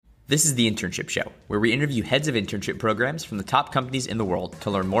This is the Internship Show, where we interview heads of internship programs from the top companies in the world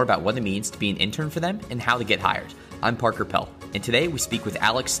to learn more about what it means to be an intern for them and how to get hired. I'm Parker Pell, and today we speak with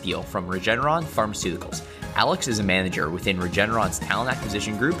Alex Steele from Regeneron Pharmaceuticals. Alex is a manager within Regeneron's talent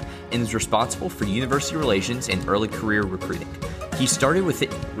acquisition group and is responsible for university relations and early career recruiting. He started with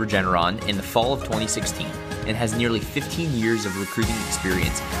Regeneron in the fall of 2016 and has nearly 15 years of recruiting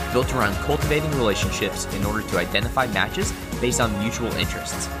experience built around cultivating relationships in order to identify matches based on mutual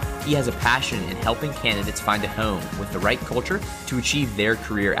interests. He has a passion in helping candidates find a home with the right culture to achieve their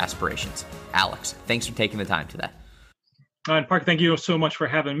career aspirations. Alex, thanks for taking the time today. And Park, thank you so much for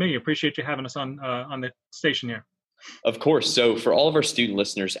having me. Appreciate you having us on the station here. Of course. So for all of our student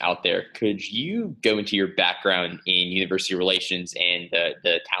listeners out there, could you go into your background in university relations and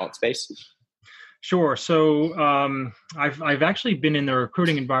the talent space? Sure. So I've actually been in the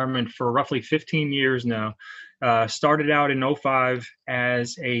recruiting environment for roughly 15 years now. Started out in 2005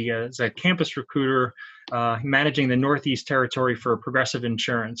 as a campus recruiter, managing the Northeast territory for Progressive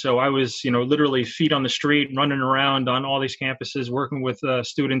Insurance. So I was, literally feet on the street, running around on all these campuses, working with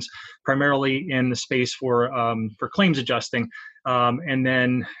students, primarily in the space for claims adjusting. And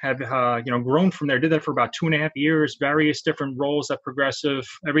then have grown from there. Did that for about 2.5 years. Various different roles at Progressive,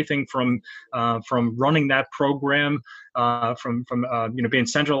 everything from running that program, from being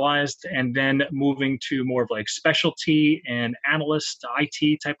centralized, and then moving to more of like specialty and analyst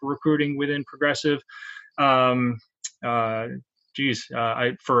IT type of recruiting within Progressive. For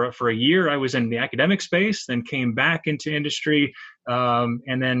a year, I was in the academic space, then came back into industry.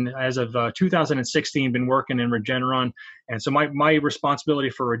 And then as of 2016, been working in Regeneron. And so my responsibility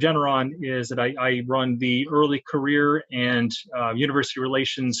for Regeneron is that I run the early career and university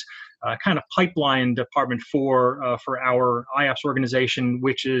relations kind of pipeline department for our IOPS organization,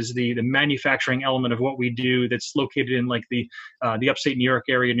 which is the manufacturing element of what we do that's located in like the upstate New York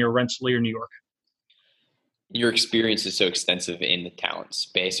area near Rensselaer, New York. Your experience is so extensive in the talent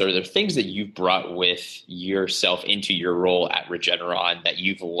space. Are there things that you've brought with yourself into your role at Regeneron that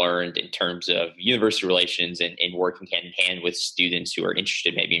you've learned in terms of university relations and working hand in hand with students who are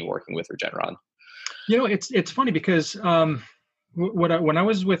interested maybe in working with Regeneron? It's funny because when I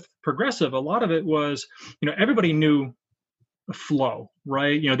was with Progressive, a lot of it was, everybody knew flow,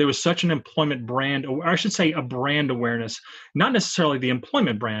 right? There was such an employment brand, or I should say a brand awareness, not necessarily the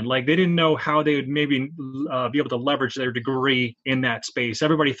employment brand. Like they didn't know how they would maybe be able to leverage their degree in that space.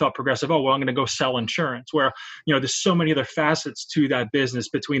 Everybody thought Progressive, I'm going to go sell insurance, where, there's so many other facets to that business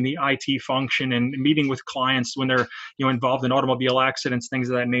between the IT function and meeting with clients when they're, involved in automobile accidents, things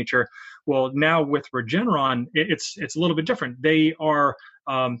of that nature. Well, now with Regeneron, it's a little bit different. They are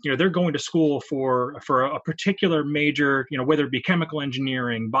they're going to school for a particular major, whether it be chemical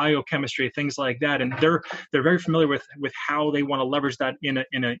engineering, biochemistry, things like that, and they're very familiar with how they want to leverage that in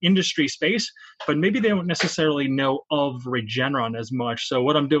an industry space, but maybe they don't necessarily know of Regeneron as much. So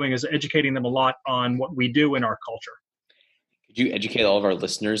what I'm doing is educating them a lot on what we do in our culture. Could you educate all of our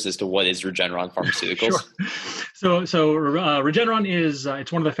listeners as to what is Regeneron Pharmaceuticals? Sure. So Regeneron is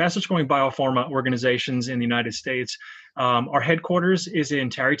it's one of the fastest growing biopharma organizations in the United States. Our headquarters is in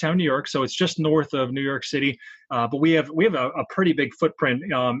Tarrytown, New York, so it's just north of New York City. But we have a pretty big footprint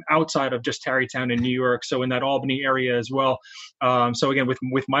outside of just Tarrytown in New York, so in that Albany area as well. So again,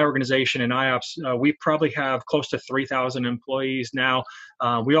 with my organization and IOPS, we probably have close to 3,000 employees now.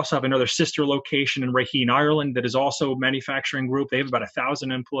 We also have another sister location in Raheen, Ireland, that is also a manufacturing group. They have about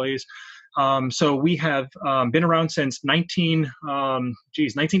 1,000 employees. So we have been around since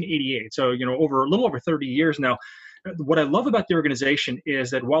 1988. So over a little over 30 years now. What I love about the organization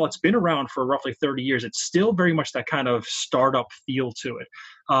is that while it's been around for roughly 30 years, it's still very much that kind of startup feel to it.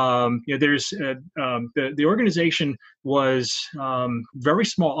 The organization was very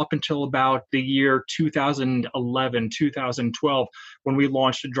small up until about the year 2011, 2012, when we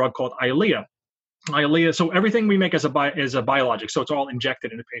launched a drug called Eylea. So everything we make is a biologic, so it's all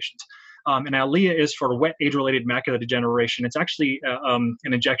injected into patients. And Eylea is for wet age-related macular degeneration. It's actually an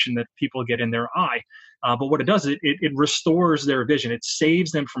injection that people get in their eye. But what it does, it restores their vision. It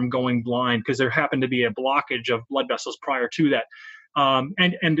saves them from going blind because there happened to be a blockage of blood vessels prior to that.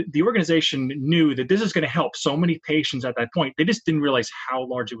 And the organization knew that this is going to help so many patients at that point. They just didn't realize how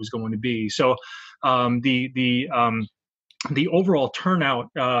large it was going to be. So the overall turnout,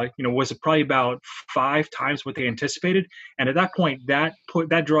 was probably about 5 times what they anticipated. And at that point, that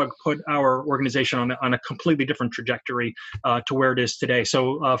drug put our organization on a completely different trajectory to where it is today.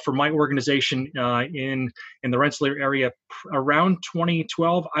 So for my organization in the Rensselaer area, around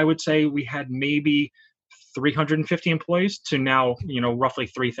 2012, I would say we had maybe 350 employees to now, roughly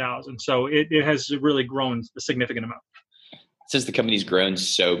 3,000. So it has really grown a significant amount. Since the company's grown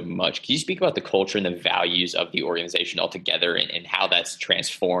so much, can you speak about the culture and the values of the organization altogether and how that's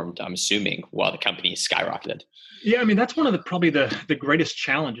transformed, I'm assuming, while the company has skyrocketed? Yeah, I mean that's one of probably the greatest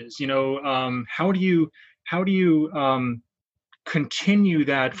challenges. How do you continue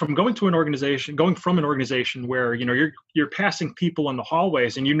that from going from an organization where you're passing people in the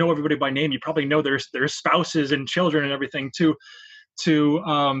hallways and everybody by name, you probably know their spouses and children and everything, to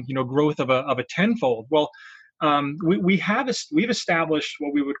growth of a tenfold. Well, we've established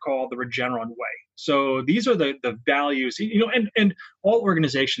what we would call the Regeneron way. So these are the values, and all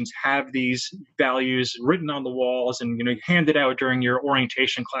organizations have these values written on the walls and handed out during your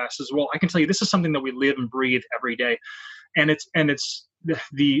orientation classes. Well, I can tell you this is something that we live and breathe every day, and it's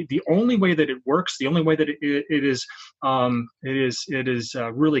the only way that it works, the only way that it is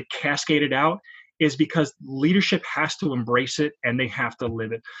really cascaded out is because leadership has to embrace it and they have to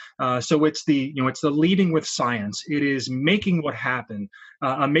live it. So it's the leading with science. It is making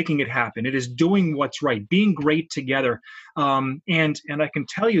making it happen. It is doing what's right, being great together. And I can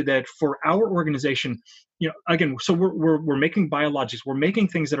tell you that for our organization, again, so we're making biologics, we're making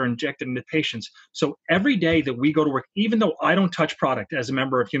things that are injected into patients. So every day that we go to work, even though I don't touch product as a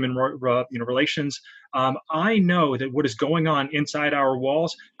member of human relations, I know that what is going on inside our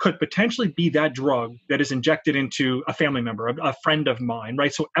walls could potentially be that drug that is injected into a family member, a friend of mine,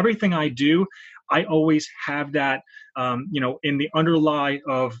 right? So everything I do, I always have that, in the underlie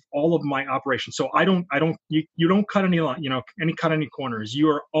of all of my operations. So you don't cut any corners. You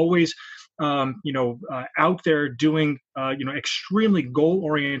are always, out there doing, extremely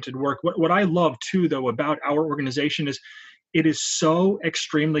goal-oriented work. What I love too, though, about our organization is it is so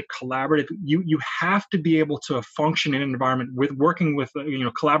extremely collaborative. You have to be able to function in an environment working with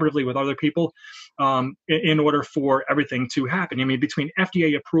collaboratively with other people in order for everything to happen. I mean, between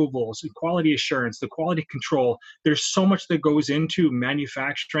FDA approvals and quality assurance, the quality control, there's so much that goes into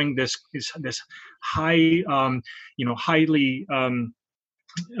manufacturing this highly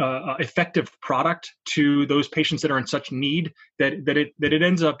effective product to those patients that are in such need that it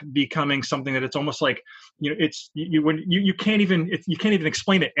ends up becoming something that it's almost like you can't even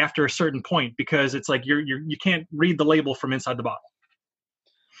explain it after a certain point, because it's like you can't read the label from inside the bottle.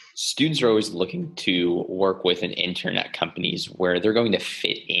 Students are always looking to work with an intern at companies where they're going to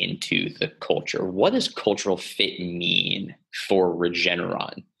fit into the culture. What does cultural fit mean for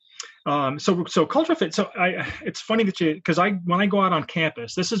Regeneron? So cultural fit. So it's funny because when I go out on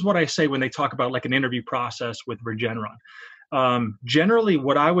campus, this is what I say when they talk about like an interview process with Regeneron. Generally,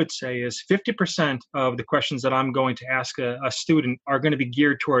 what I would say is 50% of the questions that I'm going to ask a student are going to be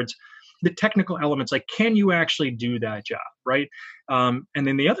geared towards the technical elements, like, can you actually do that job, right? And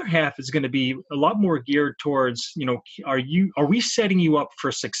then the other half is going to be a lot more geared towards, are we setting you up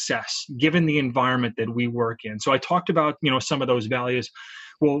for success given the environment that we work in? So I talked about, some of those values.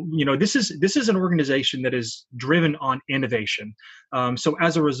 Well, this is an organization that is driven on innovation. So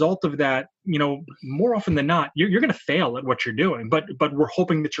as a result of that, more often than not, you're going to fail at what you're doing, but we're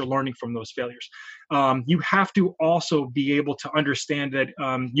hoping that you're learning from those failures. You have to also be able to understand that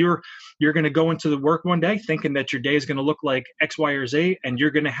you're going to go into the work one day thinking that your day is going to look like X, Y, or Z, and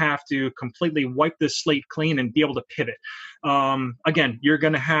you're going to have to completely wipe the slate clean and be able to pivot. Again, you're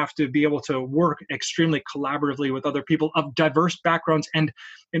going to have to be able to work extremely collaboratively with other people of diverse backgrounds and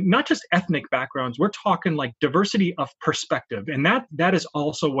not just ethnic backgrounds. We're talking like diversity of perspective. And that is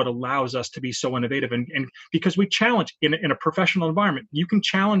also what allows us to be so innovative. And because we challenge in a professional environment, you can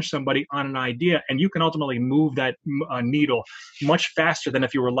challenge somebody on an idea and you can ultimately move that needle much faster than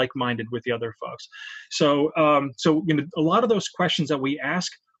if you were like-minded with the other folks. So a lot of those questions that we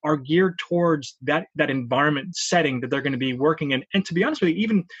ask are geared towards that environment setting that they're going to be working in. And to be honest with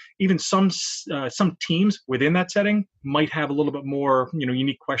you, even some teams within that setting might have a little bit more,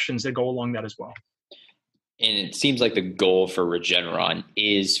 unique questions that go along that as well. And it seems like the goal for Regeneron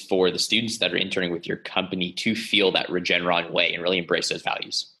is for the students that are interning with your company to feel that Regeneron way and really embrace those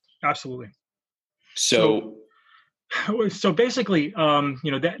values. Absolutely. So basically,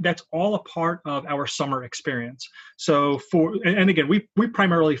 that's all a part of our summer experience. So and again, we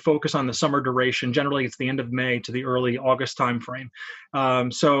primarily focus on the summer duration. Generally, it's the end of May to the early August timeframe.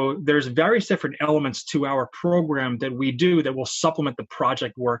 So there's various different elements to our program that we do that will supplement the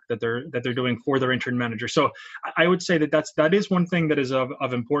project work that they're doing for their intern manager. So I would say that is one thing that is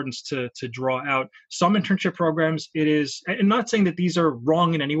of importance to draw out. Some internship programs, it is, and not saying that these are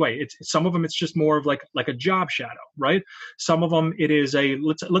wrong in any way. Some of them it's just more of like a job shadow, right? Some of them it is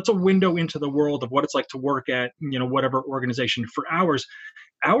let's a window into the world of what it's like to work at whatever organization for hours.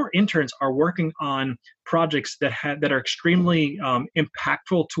 our interns are working on projects that are extremely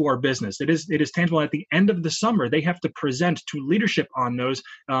impactful to our business. It is tangible. At the end of the summer, they have to present to leadership on those.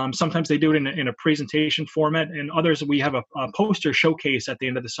 Sometimes they do it in a presentation format, and others we have a poster showcase at the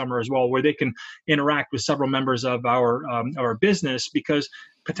end of the summer as well, where they can interact with several members of our business, because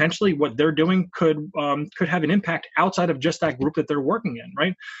potentially what they're doing could have an impact outside of just that group that they're working in,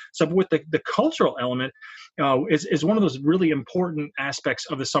 right? So with the cultural element is one of those really important aspects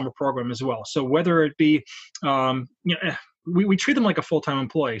of the summer program as well. So whether it be, we treat them like a full-time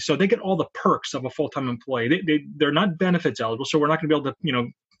employee, so they get all the perks of a full-time employee. They're not benefits eligible, so we're not going to be able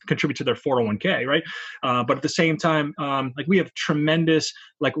to, contribute to their 401k, right? But at the same time, like we have tremendous,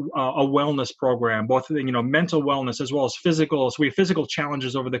 like a wellness program, both mental wellness as well as physical. So we have physical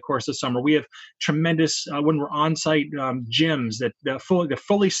challenges over the course of summer. We have tremendous when we're on-site gyms, the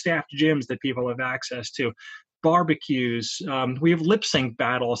fully staffed gyms that people have access to. Barbecues, we have lip sync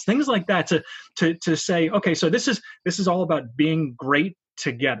battles, things like that, to say, okay, so this is all about being great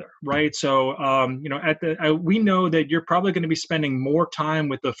together, right? So we know that you're probably going to be spending more time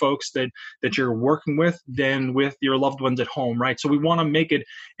with the folks that you're working with than with your loved ones at home, right? So we want to make it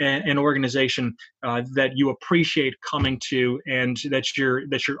an organization that you appreciate coming to, and that you're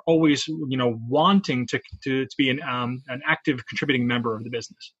always wanting to be an active contributing member of the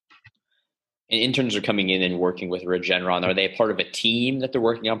business. And interns are coming in and working with Regeneron. Are they a part of a team that they're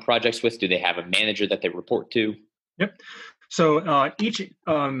working on projects with? Do they have a manager that they report to? Yep. So each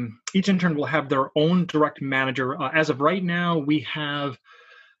intern will have their own direct manager. As of right now, we have,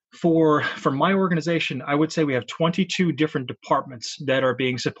 for my organization, I would say we have 22 different departments that are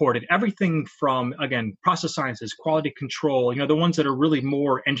being supported. Everything from, again, process sciences, quality control, the ones that are really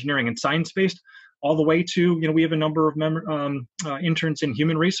more engineering and science-based, all the way to, we have a number of interns in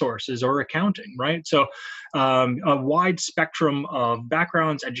human resources or accounting, right? So a wide spectrum of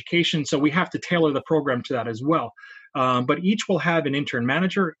backgrounds, education. So we have to tailor the program to that as well. But each will have an intern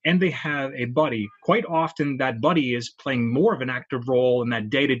manager, and they have a buddy. Quite often that buddy is playing more of an active role in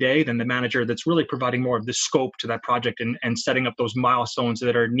that day-to-day than the manager that's really providing more of the scope to that project and setting up those milestones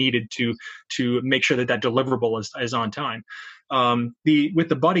that are needed to make sure that deliverable is on time. With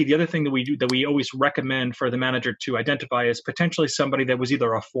the buddy, the other thing that we do, that we always recommend for the manager to identify, is potentially somebody that was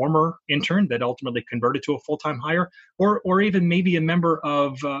either a former intern that ultimately converted to a full-time hire, or even maybe a member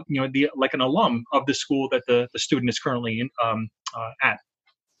of like an alum of the school that the student is currently at.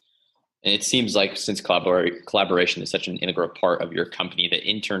 And it seems like, since collaboration is such an integral part of your company, that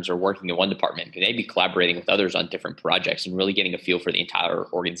interns are working in one department, can they be collaborating with others on different projects and really getting a feel for the entire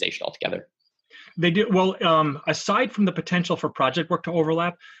organization altogether? They do. Well, aside from the potential for project work to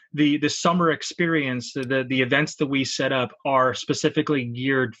overlap, the summer experience, the events that we set up are specifically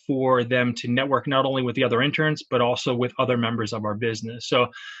geared for them to network not only with the other interns, but also with other members of our business. So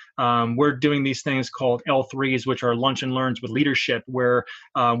we're doing these things called L3s, which are lunch and learns with leadership, where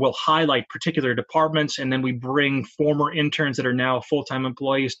we'll highlight particular departments, and then we bring former interns that are now full-time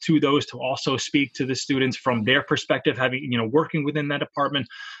employees to those to also speak to the students from their perspective, having working within that department,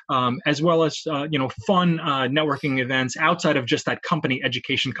 as well as fun networking events outside of just that company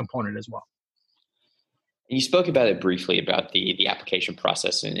education component as well. And you spoke about it briefly, about the application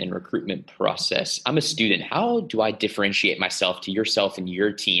process and recruitment process. I'm a student. How do I differentiate myself to yourself and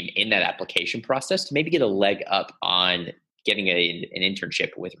your team in that application process to maybe get a leg up on getting an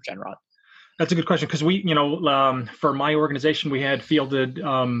internship with Regeneron? That's a good question, because we, for my organization, we had fielded,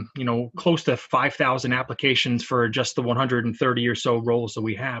 close to 5,000 applications for just the 130 or so roles that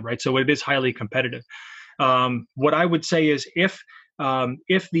we have, right? So it is highly competitive. What I would say is, if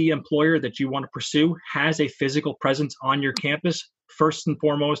the employer that you want to pursue has a physical presence on your campus, first and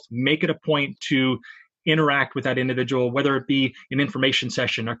foremost, make it a point to interact with that individual, whether it be an information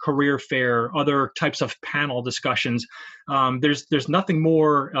session, a career fair, other types of panel discussions. There's nothing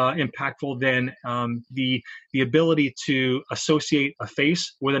more impactful than the ability to associate a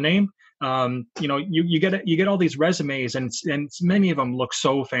face with a name. You get all these resumes, and many of them look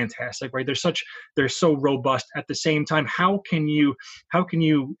so fantastic, right? They're so robust. At the same time, how can you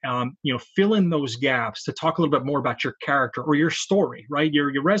fill in those gaps to talk a little bit more about your character or your story, right?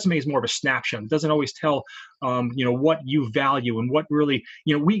 Your resume is more of a snapshot. It doesn't always tell what you value and what really,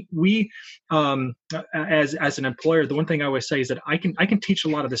 we as an employer, the one thing I always say is that I can teach a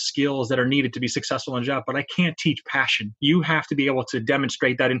lot of the skills that are needed to be successful in a job, but I can't teach passion. You have to be able to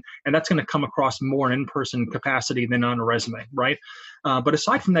demonstrate that, and that's going to come across more in in-person capacity than on a resume, right? But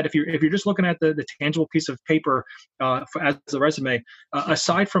aside from that, if you're just looking at the tangible piece of paper as a resume,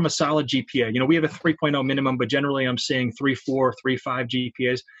 aside from a solid GPA, we have a 3.0 minimum, but generally I'm seeing 3.4, 3.5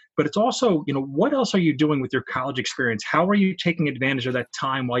 GPAs. but it's also, what else are you doing with your college experience? How are you taking advantage of that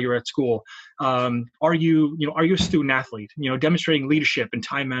time while you're at school? Are you a student athlete, demonstrating leadership and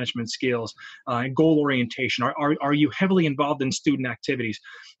time management skills, and goal orientation? Are you heavily involved in student activities?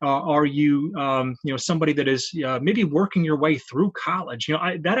 Are you, somebody that is maybe working your way through college?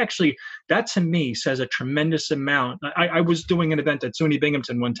 That to me says a tremendous amount. I was doing an event at SUNY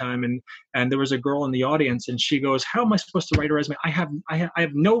Binghamton one time, and there was a girl in the audience, and she goes, "How am I supposed to write a resume? I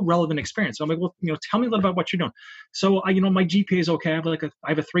have no relevant experience." So I'm like, "Well, tell me a little about what you're doing." So my GPA is okay. I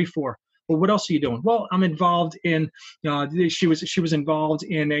have a 3.4. Well, what else are you doing? Well, I'm involved in. She was involved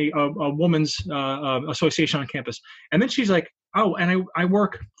in a woman's association on campus, and then she's like, "Oh, and I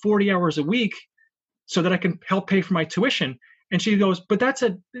work 40 hours a week so that I can help pay for my tuition." And she goes, "But that's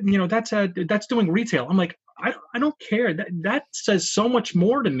doing retail." I'm like, I don't care. That says so much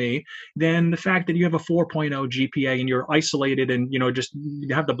more to me than the fact that you have a 4.0 GPA and you're isolated and just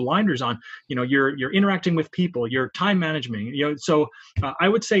you have the blinders on. You're interacting with people, your time management. So I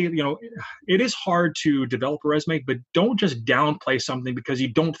would say it is hard to develop a resume, but don't just downplay something because you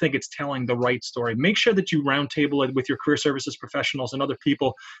don't think it's telling the right story. Make sure that you roundtable it with your career services professionals and other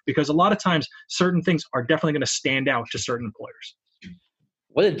people, because a lot of times certain things are definitely going to stand out to certain employers.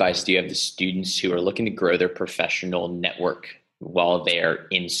 What advice do you have to students who are looking to grow their professional network while they're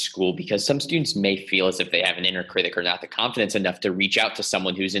in school? Because some students may feel as if they have an inner critic or not the confidence enough to reach out to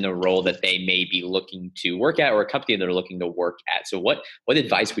someone who's in a role that they may be looking to work at or a company they're looking to work at. So what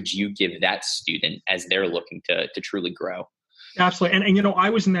advice would you give that student as they're looking to truly grow? Absolutely. And I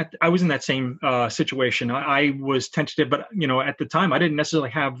was in that same situation. I was tentative, but at the time I didn't necessarily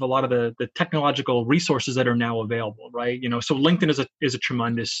have a lot of the technological resources that are now available, right? So LinkedIn is a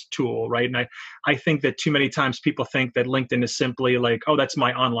tremendous tool, right? And I think that too many times people think that LinkedIn is simply like, oh, that's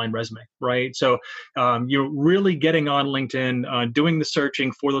my online resume, right? So you're really getting on LinkedIn, doing the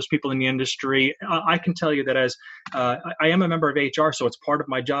searching for those people in the industry. I can tell you that as I am a member of HR, so it's part of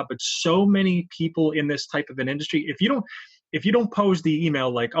my job, but so many people in this type of an industry, if you don't pose the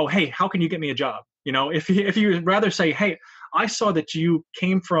email like, "Oh, hey, how can you get me a job?" If you rather say, "Hey, I saw that you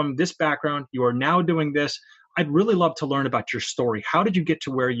came from this background, you are now doing this. I'd really love to learn about your story. How did you get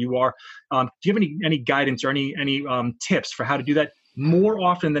to where you are? Do you have any guidance or any tips for how to do that?" More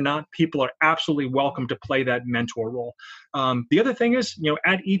often than not, people are absolutely welcome to play that mentor role. The other thing is,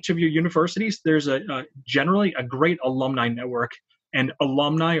 at each of your universities, there's generally a great alumni network. And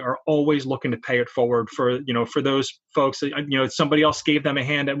alumni are always looking to pay it forward for those folks that, somebody else gave them a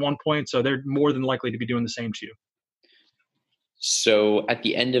hand at one point. So they're more than likely to be doing the same to you. So at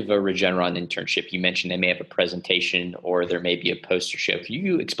the end of a Regeneron internship, you mentioned they may have a presentation or there may be a poster show. Can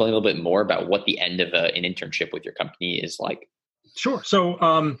you explain a little bit more about what the end of an internship with your company is like? Sure. So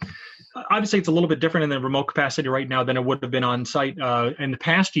obviously it's a little bit different in the remote capacity right now than it would have been on site in the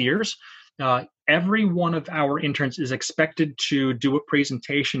past years. Every one of our interns is expected to do a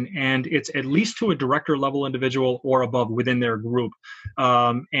presentation, and it's at least to a director level individual or above within their group.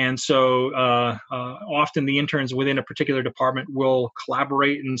 And so often the interns within a particular department will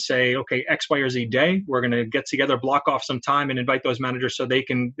collaborate and say, okay, X, Y, or Z day, we're going to get together, block off some time and invite those managers so they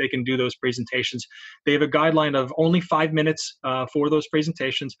can do those presentations. They have a guideline of only 5 minutes for those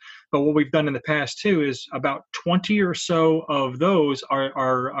presentations. But what we've done in the past too is about 20 or so of those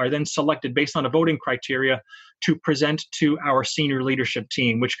are then selected based on a voting criteria to present to our senior leadership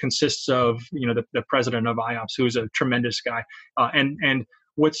team, which consists of the president of IOPS, who's a tremendous guy. And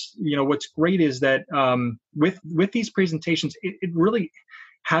what's great is that with these presentations, it really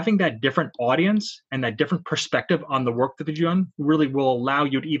having that different audience and that different perspective on the work that you've done really will allow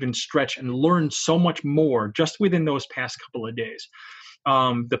you to even stretch and learn so much more just within those past couple of days.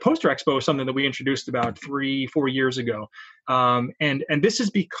 The Poster Expo is something that we introduced about 3-4 years ago. And this is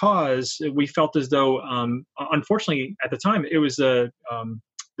because we felt as though, unfortunately, at the time, it was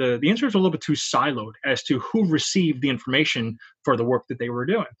the interns were a little bit too siloed as to who received the information for the work that they were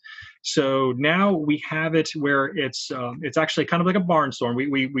doing. So now we have it where it's actually kind of like a barnstorm.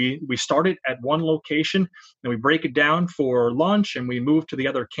 We start it at one location and we break it down for lunch and we move to the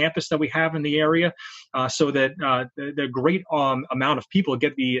other campus that we have in the area, so that the great amount of people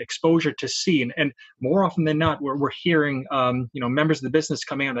get the exposure to see. And more often than not, we're hearing members of the business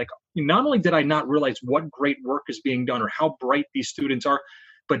coming out like, not only did I not realize what great work is being done or how bright these students are,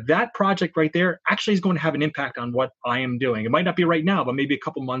 but that project right there actually is going to have an impact on what I am doing. It might not be right now, but maybe a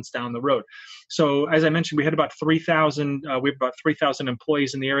couple months down the road. So as I mentioned, we had about 3,000. We have about 3,000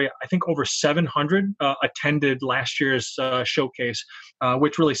 employees in the area. I think over 700 attended last year's showcase,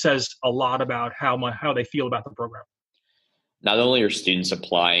 which really says a lot about how they feel about the program. Not only are students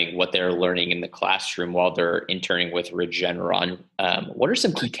applying what they're learning in the classroom while they're interning with Regeneron, what are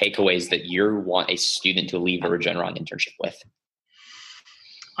some key takeaways that you want a student to leave a Regeneron internship with?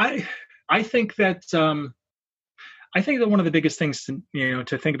 I I think that one of the biggest things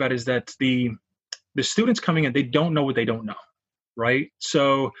to think about is that the students coming in, they don't know what they don't know, right?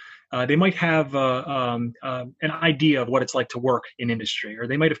 So they might have an idea of what it's like to work in industry, or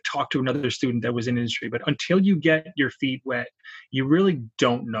they might have talked to another student that was in industry. But until you get your feet wet, you really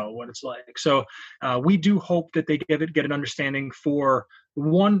don't know what it's like. So we do hope that they get an understanding for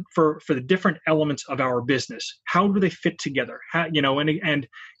the different elements of our business. How do they fit together? How,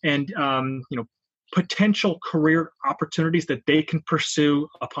 potential career opportunities that they can pursue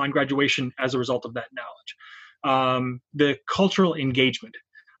upon graduation as a result of that knowledge. The cultural engagement,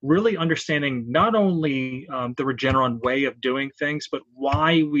 really understanding not only the Regeneron way of doing things, but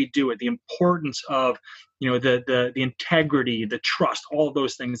why we do it, the importance of the integrity, the trust, all of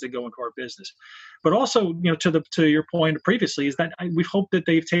those things that go into our business. But also, to your point previously, is that we hope that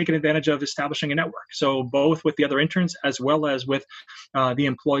they've taken advantage of establishing a network. So both with the other interns as well as with the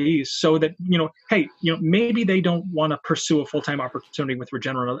employees, so that hey, maybe they don't want to pursue a full-time opportunity with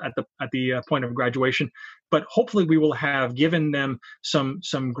Regeneron at the point of graduation, but hopefully we will have given them some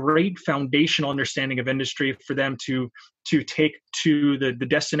great foundational understanding of industry for them to take to the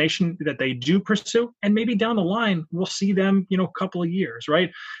destination that they do pursue, and maybe down the line we'll see them a couple of years,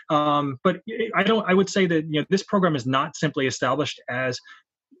 right? But I would say that this program is not simply established as,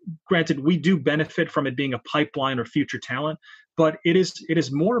 granted, we do benefit from it being a pipeline or future talent, but it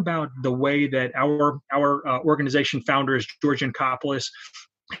is more about the way that our organization founders, George Yancopoulos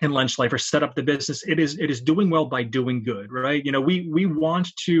and Len Schleifer, set up the business. It is doing well by doing good, right? We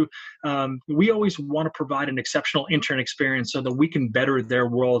always want to provide an exceptional intern experience so that we can better their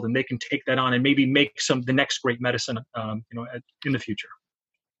world and they can take that on and maybe make the next great medicine, in the future.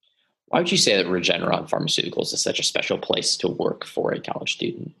 Why would you say that Regeneron Pharmaceuticals is such a special place to work for a college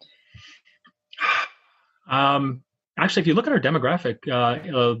student? Actually, if you look at our demographic,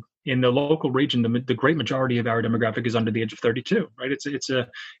 in the local region, the great majority of our demographic is under the age of 32, right? It's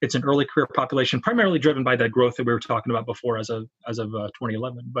an early career population, primarily driven by that growth that we were talking about before as of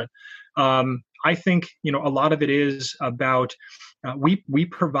 2011. But I think a lot of it is about we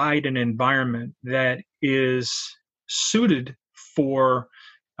provide an environment that is suited for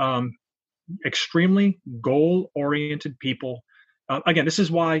extremely goal-oriented people. Again, this is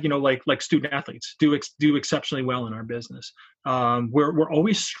why like student athletes do exceptionally well in our business. We're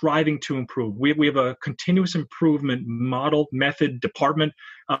always striving to improve. We have a continuous improvement model, method, department,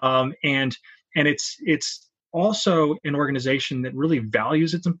 and it's also an organization that really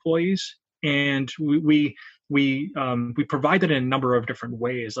values its employees, and we provide it in a number of different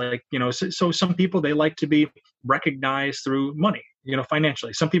ways. Like so some people, they like to be recognized through money,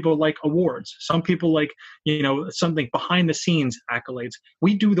 financially. Some people like awards. Some people like, something behind the scenes accolades.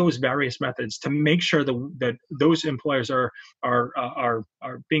 We do those various methods to make sure that those employers are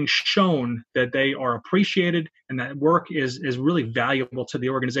being shown that they are appreciated and that work is really valuable to the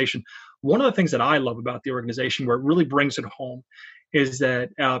organization. One of the things that I love about the organization, where it really brings it home, is that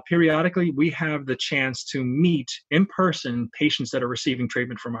periodically we have the chance to meet in person patients that are receiving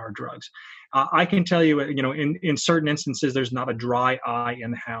treatment from our drugs. I can tell you, in certain instances, there's not a dry eye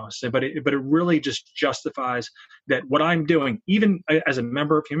in the house, but it really just justifies that what I'm doing, even as a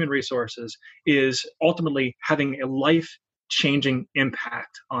member of Human Resources, is ultimately having a life-changing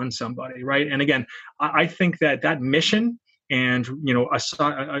impact on somebody, right? And again, I think that mission, and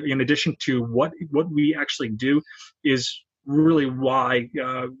in addition to what we actually do, is really why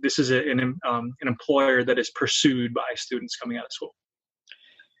this is an employer that is pursued by students coming out of school.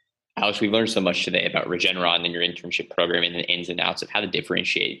 Alex, we've learned so much today about Regeneron and your internship program and the ins and outs of how to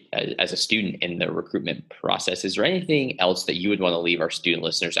differentiate as a student in the recruitment process. Is there anything else that you would want to leave our student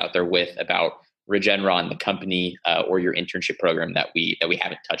listeners out there with about Regeneron, the company, or your internship program that we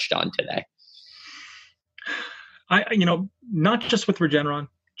haven't touched on today? Not just with Regeneron,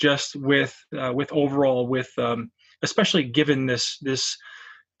 just with overall, especially given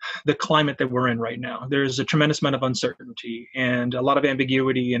the climate that we're in right now. There's a tremendous amount of uncertainty and a lot of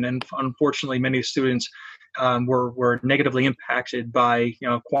ambiguity, and unfortunately, many students were negatively impacted by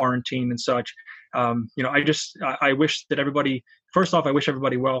quarantine and such. I wish that everybody. First off, I wish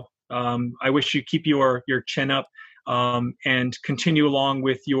everybody well. I wish you keep your chin up and continue along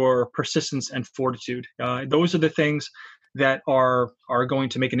with your persistence and fortitude. Those are the things that are going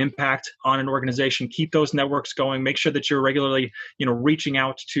to make an impact on an organization. Keep those networks going. Make sure that you're regularly, reaching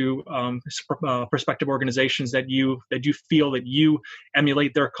out to prospective organizations that you feel that you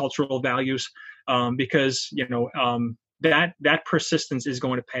emulate their cultural values, because that persistence is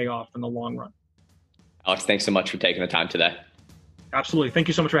going to pay off in the long run. Alex, thanks so much for taking the time today. Absolutely. Thank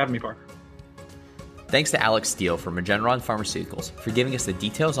you so much for having me, Parker. Thanks to Alex Steele from Regeneron Pharmaceuticals for giving us the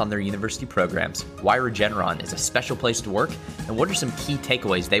details on their university programs, why Regeneron is a special place to work, and what are some key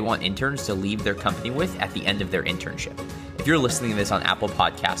takeaways they want interns to leave their company with at the end of their internship. If you're listening to this on Apple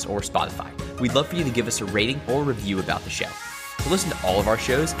Podcasts or Spotify, we'd love for you to give us a rating or review about the show. To listen to all of our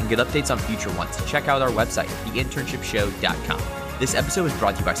shows and get updates on future ones, check out our website, theinternshipshow.com. This episode is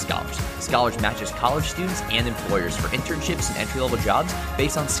brought to you by Scholars. Scholars matches college students and employers for internships and entry-level jobs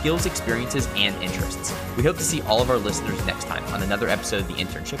based on skills, experiences, and interests. We hope to see all of our listeners next time on another episode of The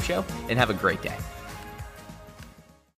Internship Show, and have a great day.